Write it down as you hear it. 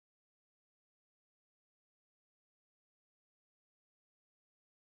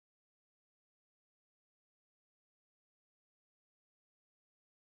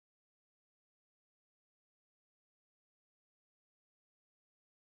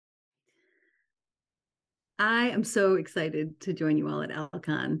I am so excited to join you all at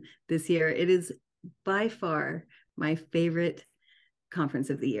ALCon this year. It is by far my favorite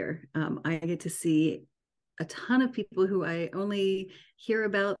conference of the year. I get to see a ton of people who I only hear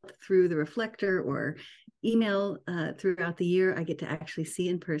about through the reflector or email throughout the year. I get to actually see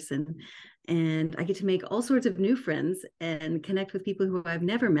in person, and I get to make all sorts of new friends and connect with people who I've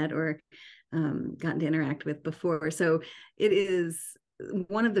never met or gotten to interact with before. So it is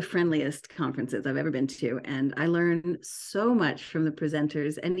one of the friendliest conferences I've ever been to, and I learn so much from the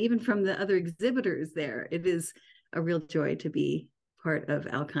presenters and even from the other exhibitors there. It is a real joy to be part of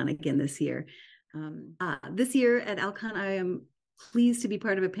ALCon again this year. This year at ALCon, I am pleased to be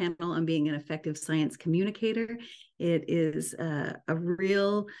part of a panel on being an effective science communicator. It is a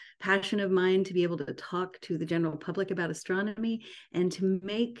real passion of mine to be able to talk to the general public about astronomy and to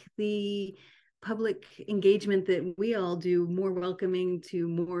make the public engagement that we all do more welcoming to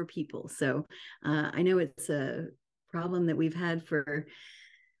more people. So I know it's a problem that we've had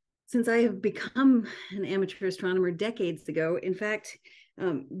since I have become an amateur astronomer decades ago. In fact,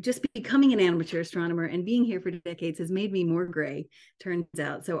 just becoming an amateur astronomer and being here for decades has made me more gray, turns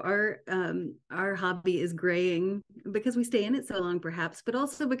out. So our hobby is graying because we stay in it so long, perhaps, but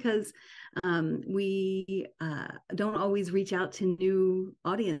also because we don't always reach out to new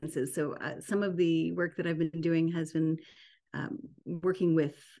audiences. So some of the work that I've been doing has been working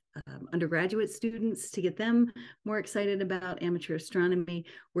with undergraduate students to get them more excited about amateur astronomy,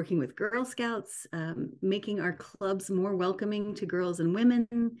 working with Girl Scouts, making our clubs more welcoming to girls and women.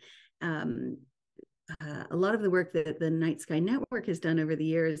 A lot of the work that the Night Sky Network has done over the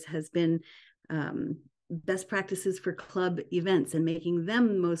years has been best practices for club events and making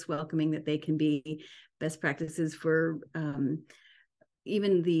them most welcoming that they can be, best practices for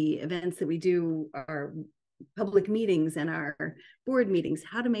even the events that we do are public meetings and our board meetings,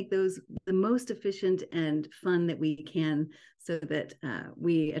 how to make those the most efficient and fun that we can so that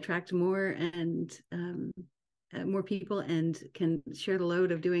we attract more and more people and can share the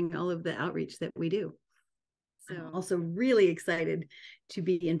load of doing all of the outreach that we do. So I'm also really excited to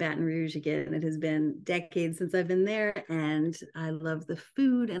be in Baton Rouge again. It has been decades since I've been there, and I love the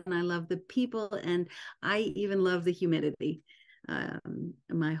food and I love the people, and I even love the humidity.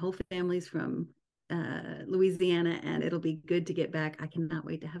 My whole family's from Louisiana, and it'll be good to get back. I cannot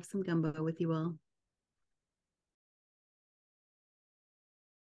wait to have some gumbo with you all.